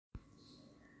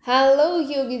Hello,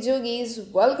 Yogi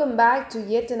Jogis. Welcome back to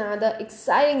yet another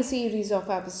exciting series of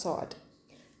episode.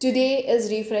 Today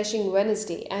is Refreshing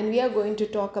Wednesday, and we are going to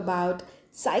talk about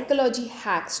psychology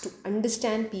hacks to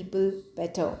understand people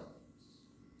better.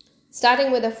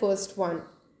 Starting with the first one,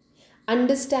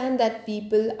 understand that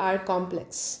people are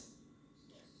complex.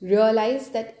 Realize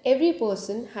that every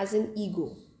person has an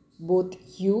ego, both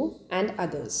you and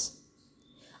others.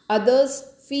 Others'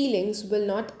 feelings will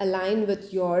not align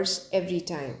with yours every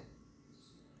time.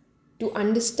 To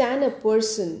understand a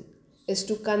person is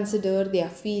to consider their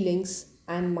feelings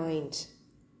and mind.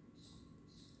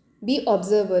 Be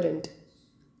observant.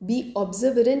 Be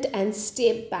observant and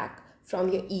step back from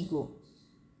your ego.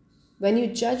 When you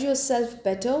judge yourself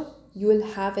better, you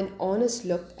will have an honest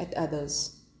look at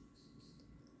others.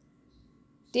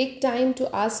 Take time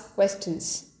to ask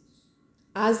questions.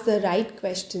 Ask the right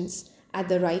questions at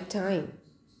the right time.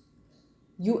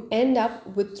 You end up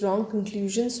with wrong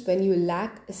conclusions when you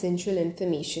lack essential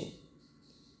information.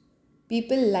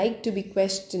 People like to be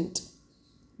questioned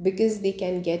because they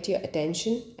can get your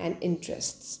attention and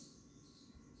interests.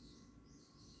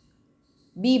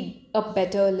 Be a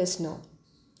better listener.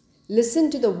 Listen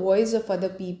to the voice of other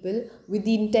people with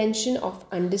the intention of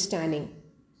understanding.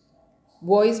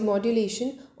 Voice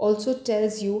modulation also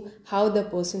tells you how the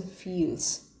person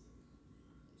feels.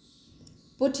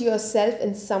 Put yourself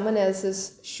in someone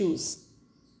else's shoes.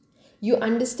 You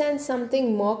understand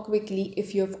something more quickly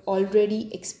if you have already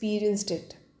experienced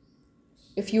it.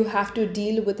 If you have to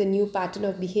deal with a new pattern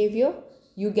of behavior,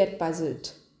 you get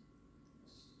puzzled.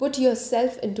 Put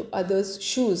yourself into others'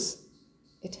 shoes.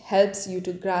 It helps you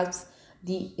to grasp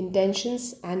the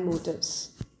intentions and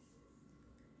motives.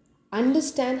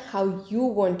 Understand how you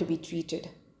want to be treated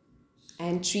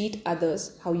and treat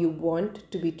others how you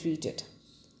want to be treated.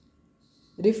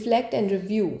 Reflect and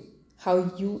review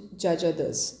how you judge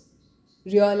others.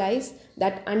 Realize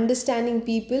that understanding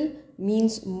people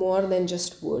means more than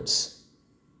just words.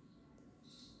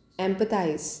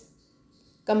 Empathize.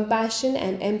 Compassion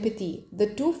and empathy, the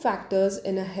two factors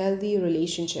in a healthy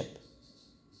relationship.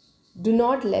 Do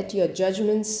not let your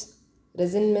judgments,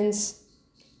 resentments,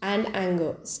 and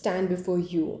anger stand before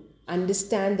you.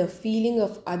 Understand the feeling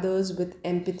of others with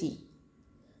empathy.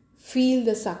 Feel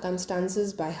the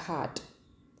circumstances by heart.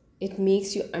 It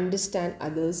makes you understand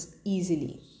others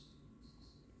easily.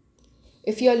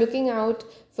 If you are looking out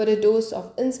for a dose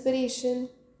of inspiration,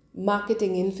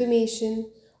 marketing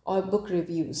information, or book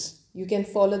reviews, you can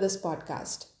follow this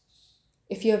podcast.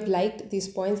 If you have liked these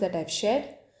points that I've shared,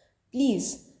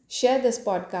 please share this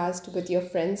podcast with your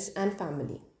friends and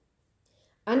family.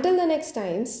 Until the next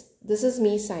times, this is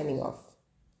me signing off.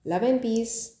 Love and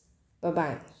peace.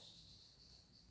 Bye-bye.